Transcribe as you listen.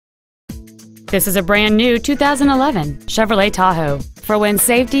This is a brand new 2011 Chevrolet Tahoe for when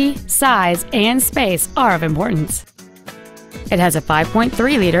safety, size, and space are of importance. It has a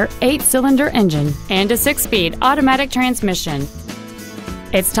 5.3-liter 8-cylinder engine and a 6-speed automatic transmission.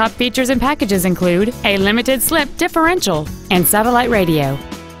 Its top features and packages include a limited-slip differential and satellite radio.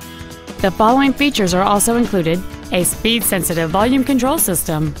 The following features are also included: a speed-sensitive volume control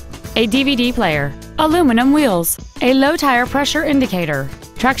system, a DVD player, aluminum wheels, a low tire pressure indicator,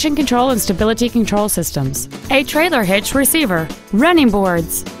 traction control and stability control systems, a trailer hitch receiver, running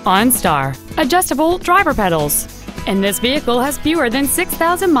boards, OnStar, adjustable driver pedals, and this vehicle has fewer than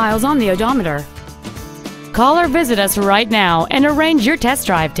 6,000 miles on the odometer. Call or visit us right now and arrange your test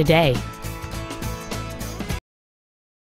drive today.